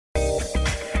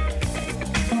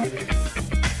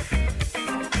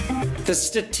The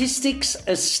statistics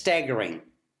are staggering,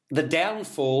 the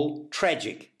downfall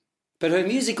tragic, but her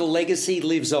musical legacy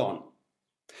lives on.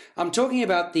 I'm talking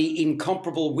about the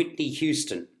incomparable Whitney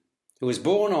Houston, who was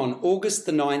born on August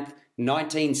the 9th,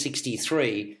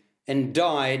 1963 and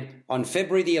died on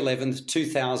February the 11th,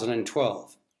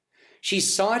 2012.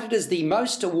 She's cited as the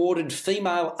most awarded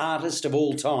female artist of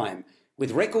all time,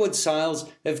 with record sales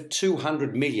of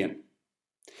 200 million.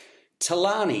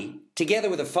 Talani, together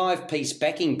with a five-piece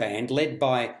backing band led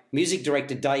by music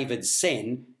director David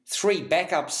Sen, 3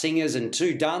 backup singers and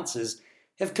 2 dancers,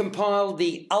 have compiled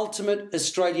the ultimate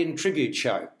Australian tribute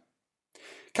show.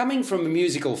 Coming from a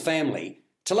musical family,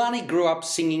 Talani grew up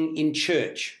singing in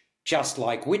church, just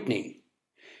like Whitney.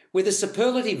 With a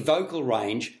superlative vocal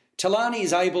range, Talani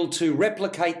is able to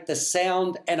replicate the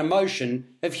sound and emotion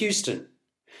of Houston.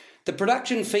 The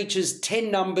production features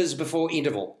 10 numbers before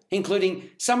interval,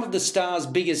 including some of the star's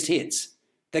biggest hits: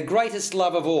 The Greatest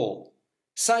Love of All,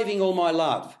 Saving All My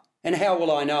Love, and How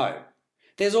Will I Know?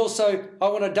 There's also I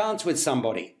Want to Dance with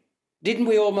Somebody, Didn't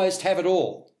We Almost Have It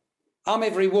All, I'm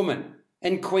Every Woman,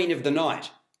 and Queen of the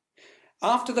Night.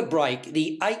 After the break,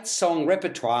 the 8-song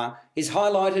repertoire is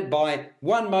highlighted by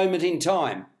One Moment in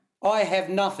Time, I Have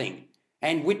Nothing,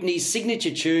 and Whitney's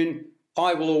signature tune,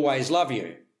 I Will Always Love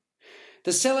You. The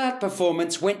sellout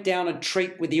performance went down a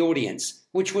treat with the audience,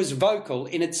 which was vocal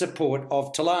in its support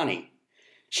of Talani.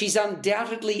 She's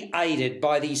undoubtedly aided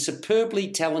by the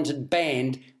superbly talented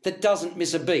band that doesn't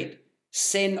miss a beat: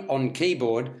 Sen on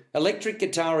keyboard, electric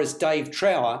guitarist Dave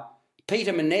Trower,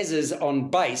 Peter Menezes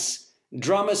on bass,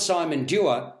 drummer Simon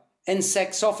Dewar, and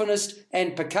saxophonist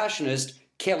and percussionist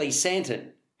Kelly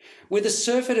Santon. With a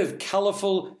surfeit of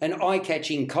colourful and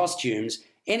eye-catching costumes,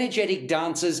 energetic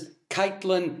dancers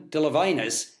Caitlin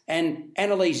Delavanus and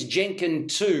Annalise Jenkin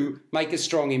too make a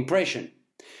strong impression.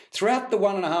 Throughout the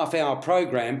 1.5-hour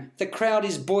program, the crowd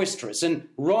is boisterous and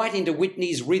right into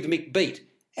Whitney's rhythmic beat,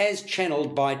 as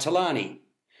channeled by Talani.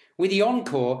 With the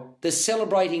encore, the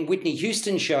Celebrating Whitney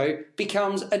Houston show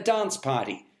becomes a dance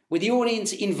party, with the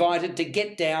audience invited to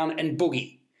get down and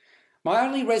boogie. My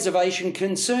only reservation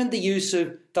concerned the use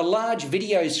of the large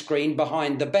video screen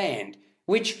behind the band,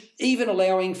 which, even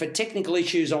allowing for technical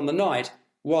issues on the night,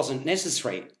 wasn't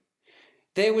necessary.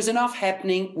 There was enough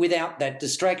happening without that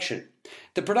distraction.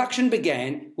 The production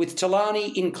began with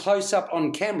Talani in close-up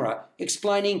on camera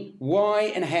explaining why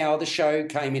and how the show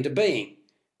came into being.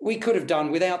 We could have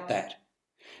done without that.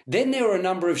 Then there were a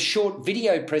number of short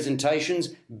video presentations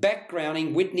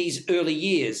backgrounding Whitney's early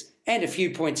years and a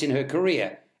few points in her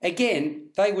career. Again,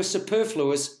 they were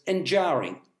superfluous and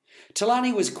jarring.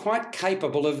 Talani was quite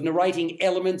capable of narrating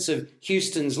elements of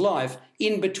Houston's life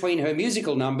in between her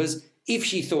musical numbers if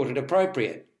she thought it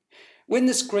appropriate. When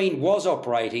the screen was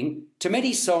operating, to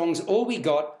many songs all we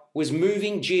got was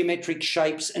moving geometric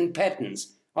shapes and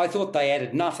patterns. I thought they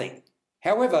added nothing.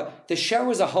 However, the show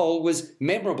as a whole was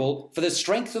memorable for the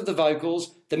strength of the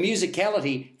vocals, the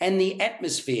musicality, and the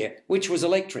atmosphere, which was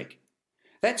electric.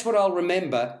 That's what I'll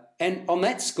remember, and on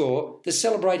that score, the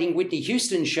Celebrating Whitney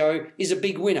Houston show is a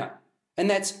big winner. And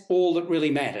that's all that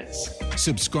really matters.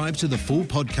 Subscribe to the full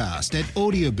podcast at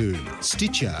Audioboom,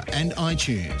 Stitcher and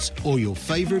iTunes, or your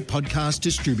favourite podcast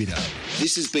distributor.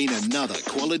 This has been another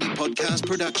quality podcast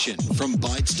production from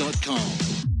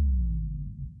Bytes.com.